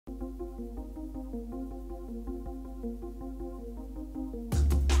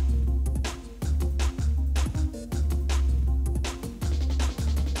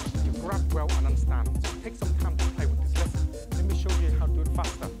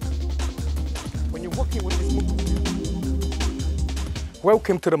working with this movement.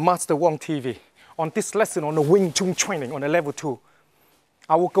 Welcome to the Master Wong TV. On this lesson on the wing-chun training on the level 2,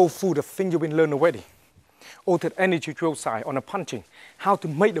 I will go through the thing you've been learning already. Altered energy drill side on the punching, how to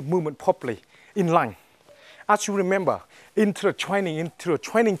make the movement properly in line. As you remember, into the training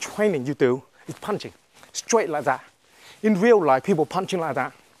you do is punching, straight like that. In real life, people punching like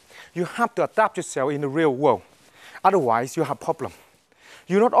that. You have to adapt yourself in the real world. Otherwise, you have problem.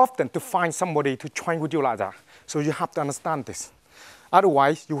 You're not often to find somebody to train with you like that. So you have to understand this.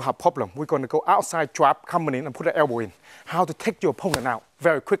 Otherwise, you have problem. We're going to go outside drop, coming in and put the elbow in. How to take your opponent out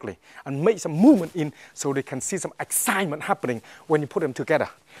very quickly and make some movement in so they can see some excitement happening when you put them together.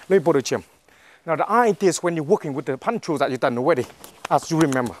 Let me put the gym. Now the idea is when you're working with the punch drills that you've done already, as you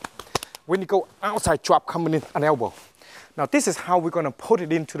remember. When you go outside drop, coming in an elbow. Now this is how we're going to put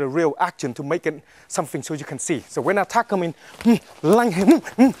it into the real action to make it something so you can see. So when I attack come in, line here,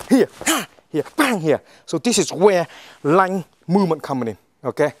 here, bang here. So this is where line movement coming in,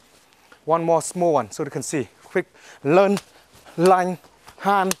 okay? One more small one so you can see. Quick, learn, line,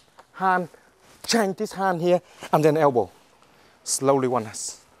 hand, change this hand here, and then elbow. Slowly one,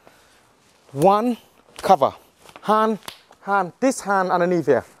 cover, hand, this hand underneath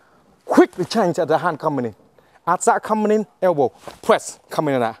here. Quickly change at the hand coming in. As that coming in, elbow, press,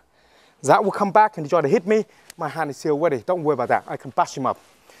 coming in that. That will come back and try to hit me. My hand is here already. Don't worry about that. I can bash him up.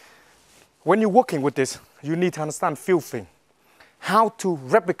 When you're working with this, you need to understand few things. How to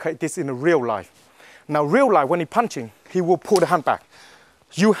replicate this in a real life. Now, real life, when he's punching, he will pull the hand back.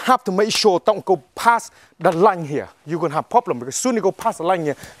 You have to make sure don't go past the line here. You're going to have problem because soon you go past the line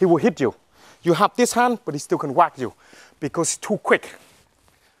here, he will hit you. You have this hand, but he still can whack you because it's too quick.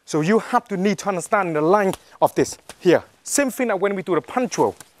 So you have to need to understand the line of this here. Same thing that when we do the punch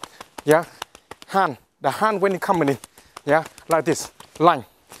roll. Yeah, the hand when it's coming in. Yeah, like this, line.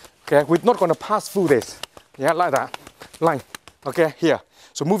 Okay, we're not going to pass through this. Yeah, like that, line. Okay, here.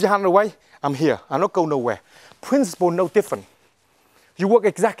 So move your hand away. I'm here. I'm not going nowhere. Principle no different. You work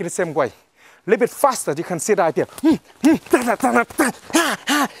exactly the same way. A little bit faster, you can see the idea.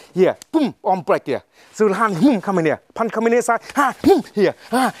 Here, boom, on break here. So the hand coming here, punch coming inside, here.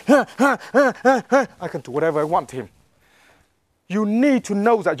 I can do whatever I want to him. You need to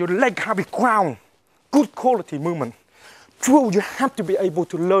know that your leg have a ground, good quality movement. Drill, you have to be able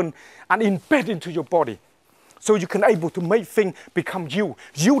to learn and embed into your body. So you can able to make things become you.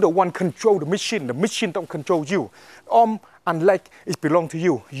 You the one control the machine don't control you. Arm and leg, it belong to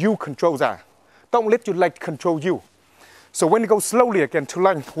you. You control that. Don't let your leg control you. So when you go slowly again to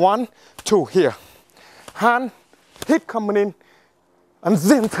line, 1, 2, here. Hand, hit coming in, and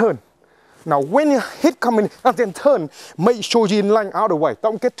then turn. Now when you hit coming in and then turn, make sure you're in line out of the way.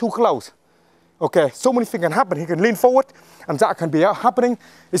 Don't get too close. Okay, so many things can happen. He can lean forward, and that can be happening.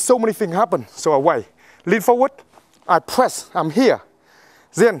 It's so many things happen, so away. Lean forward, I press, I'm here.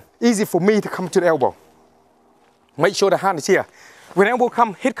 Then, easy for me to come to the elbow. Make sure the hand is here. When elbow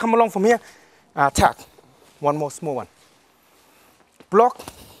come, hit come along from here, attack. One more small one.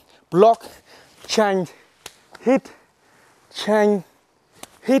 Block, change, hit,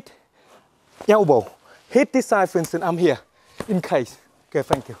 elbow. Hit this side, for instance, I'm here, in case. Okay,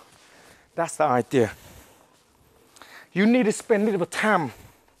 thank you. That's the idea. You need to spend a little bit of time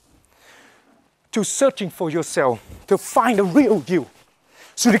to searching for yourself, to find the real you,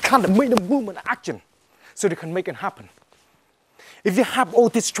 so they can make the movement action, so they can make it happen. If you have all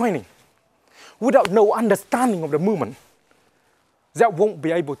this training, without no understanding of the movement, that won't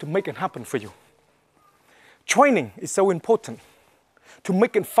be able to make it happen for you. Training is so important to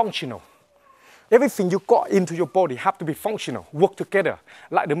make it functional. Everything you got into your body have to be functional, work together,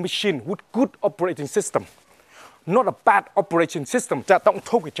 like the machine with good operating system, not a bad operating system that don't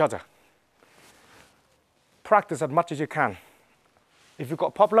talk each other. Practice as much as you can. If you've got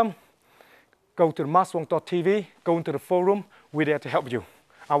a problem, go to the masterwong.tv, go into the forum, we're there to help you.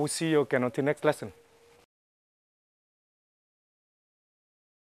 I will see you again until next lesson.